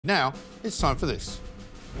Now, it's time for this.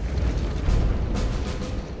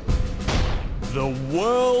 The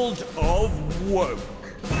world of woke.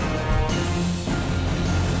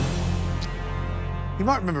 You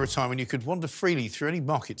might remember a time when you could wander freely through any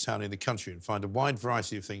market town in the country and find a wide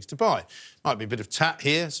variety of things to buy. Might be a bit of tat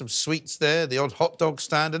here, some sweets there, the odd hot dog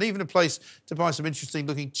stand, and even a place to buy some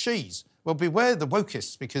interesting-looking cheese. Well, beware the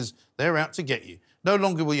Woke-ists, because they're out to get you. No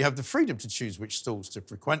longer will you have the freedom to choose which stalls to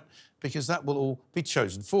frequent, because that will all be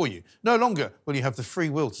chosen for you. No longer will you have the free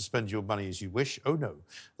will to spend your money as you wish. Oh, no.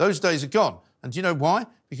 Those days are gone. And do you know why?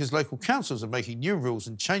 Because local councils are making new rules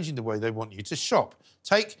and changing the way they want you to shop.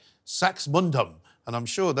 Take Saxmundham. And I'm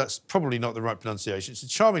sure that's probably not the right pronunciation. It's a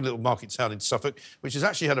charming little market town in Suffolk, which has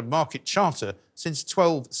actually had a market charter since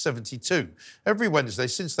 1272. Every Wednesday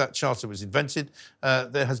since that charter was invented,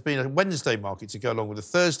 there has been a Wednesday market to go along with a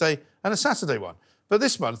Thursday and a Saturday one. But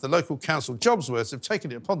this month, the local council Jobsworths have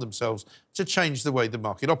taken it upon themselves to change the way the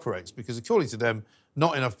market operates, because according to them,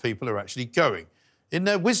 not enough people are actually going. In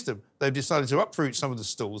their wisdom, they've decided to uproot some of the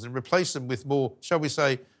stalls and replace them with more, shall we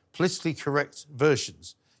say, politically correct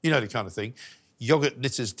versions. You know the kind of thing. Yoghurt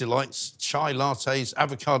knitters' delights, chai lattes,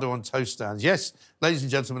 avocado on toast stands. Yes, ladies and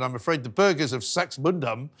gentlemen, I'm afraid the burgers of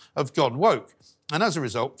Saxmundham have gone woke. And as a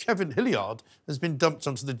result, Kevin Hilliard has been dumped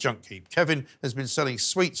onto the junk heap. Kevin has been selling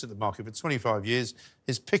sweets at the market for 25 years.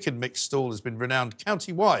 His pick and mix stall has been renowned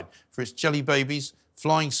county-wide for its jelly babies,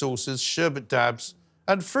 flying saucers, sherbet dabs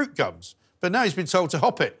and fruit gums. But now he's been told to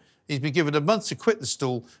hop it. He's been given a month to quit the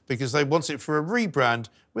stall because they want it for a rebrand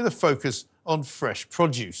with a focus on fresh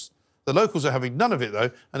produce. The locals are having none of it, though,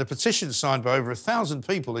 and a petition signed by over 1,000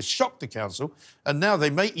 people has shocked the council, and now they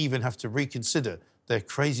may even have to reconsider their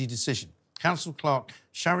crazy decision. Council Clerk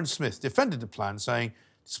Sharon Smith defended the plan, saying,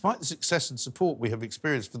 despite the success and support we have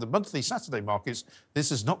experienced for the monthly Saturday markets, this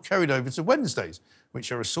has not carried over to Wednesdays,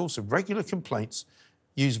 which are a source of regular complaints,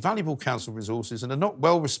 use valuable council resources and are not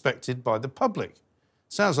well respected by the public.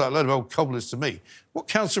 Sounds like a load of old cobblers to me. What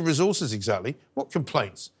council resources exactly? What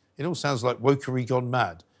complaints? It all sounds like wokery gone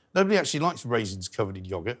mad. Nobody actually likes raisins covered in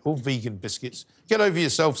yoghurt or vegan biscuits. Get over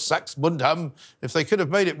yourself, Saxmundham. If they could have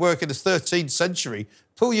made it work in the 13th century,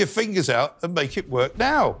 pull your fingers out and make it work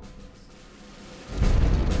now.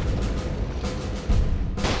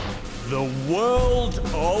 The world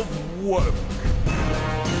of woke.